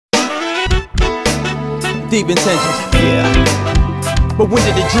deep intentions. Yeah. But when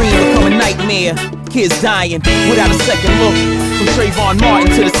did the dream become a nightmare? Kids dying without a second look. From Trayvon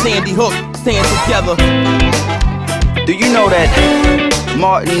Martin to the Sandy Hook, stand together. Do you know that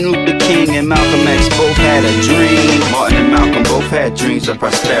Martin Luther King and Malcolm X both had a dream? Martin and Malcolm both had dreams of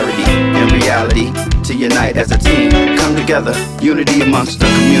prosperity and reality. To unite as a team, come together, unity amongst the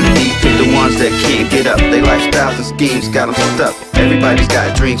community. Pick the ones that can't get up, their lifestyles and schemes got them stuck. Everybody's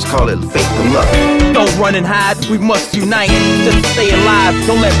got dreams, call it faith and love. Don't run and hide, we must unite just to stay alive.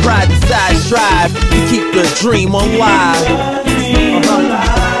 Don't let pride decide, strive to keep the dream alive. Keep it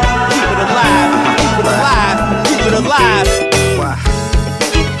alive, keep it alive, keep it alive. Why?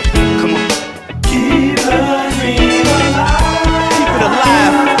 Come on. Keep the dream alive. Keep it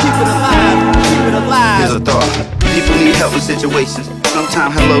alive, keep it alive, keep it alive. Here's a thought. People need help in situations.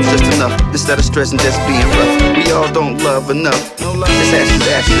 Sometimes hello's just enough. Instead of stressing, just being rough. We all don't love enough. It's ashes,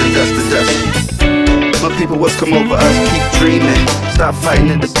 ashes, and dust to dust. My people, what's come over us? Keep dreaming. Stop fighting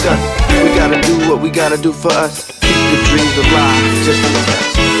and discuss. We gotta do what we gotta do for us. Keep the dreams alive. Just a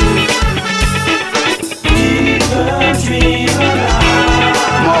touch. Keep the dream alive.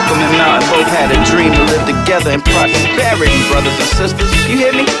 Malcolm and Malcolm both had a dream to live together in prosperity, brothers and sisters. You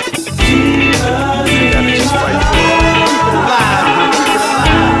hear me? Keep the dream gotta just fight for it.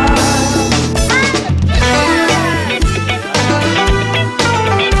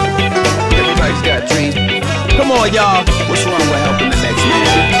 Everybody's got dreams. Come on, y'all. What's wrong with helping the next man?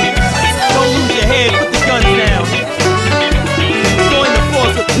 Don't lose your head, put the guns down. Join the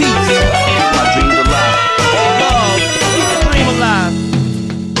force of peace. My dreams alive. Love, keep the dream alive.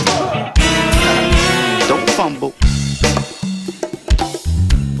 Don't fumble.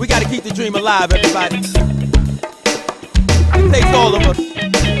 We gotta keep the dream alive, everybody. It takes all of us.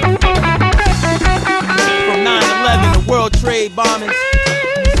 From 9/11 to World Trade bombings.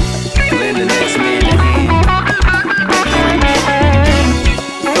 Lend the next man a hand.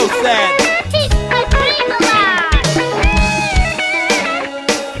 So sad. Keep the dream alive.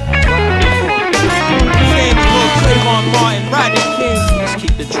 Sandy Hook, Trayvon Martin, Rodney King. Let's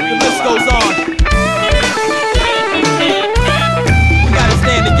keep the dream The list alive. goes on. We gotta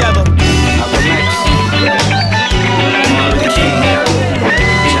stand together.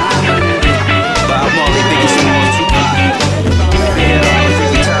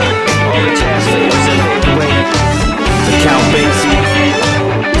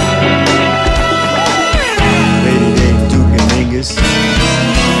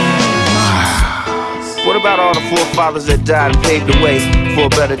 What about all the forefathers that died and paved the way for a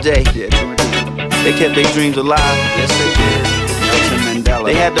better day? They kept their dreams alive. Yes, they did. Nelson Mandela.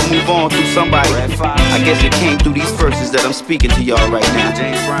 They had to move on through somebody. I guess it came through these verses that I'm speaking to y'all right now.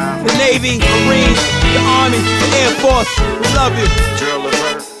 James Brown. The Navy, Marines, the Army, the Air Force, we love you. Gerald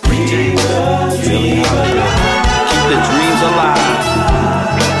Levert. James. Keep the dreams alive.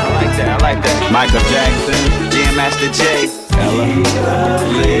 I like that, I like that. Michael Jackson. Jam Master J. Ella.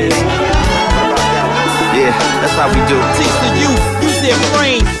 Liz. Yeah, that's how we do. Teach the youth, use their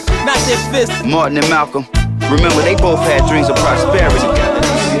brains, not their fists. Martin and Malcolm, remember they both had dreams of prosperity.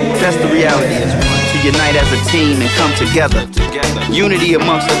 That's the reality, is to unite as a team and come together. Unity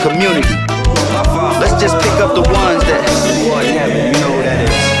amongst the community. Let's just pick up the ones that are in heaven. You know who that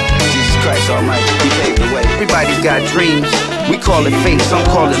is. Jesus Christ Almighty, He paved the way. Everybody's got dreams. We call it faith, some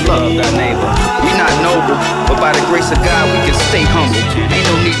call it love. Our neighbor. We not noble, but by the grace of God we can stay humble. Ain't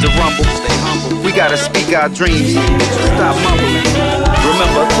no need to rumble. Stay humble. We gotta speak our dreams. Stop mumbling.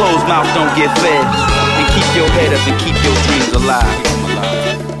 Remember, a closed mouth don't get fed. And keep your head up and keep your dreams alive.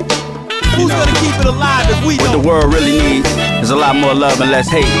 Who's gonna keep it alive if we What don't? the world really needs is a lot more love and less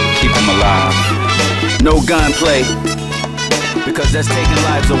hate. Keep them alive. No gunplay, because that's taking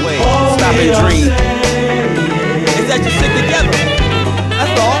lives away. Stop and dream. Is that you stick together?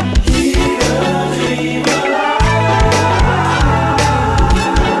 That's all.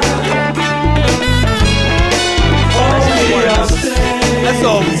 That's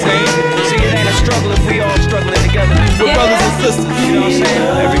all we saying. See, it ain't a struggle if we all struggling together. We're brothers and sisters. You know what I'm saying?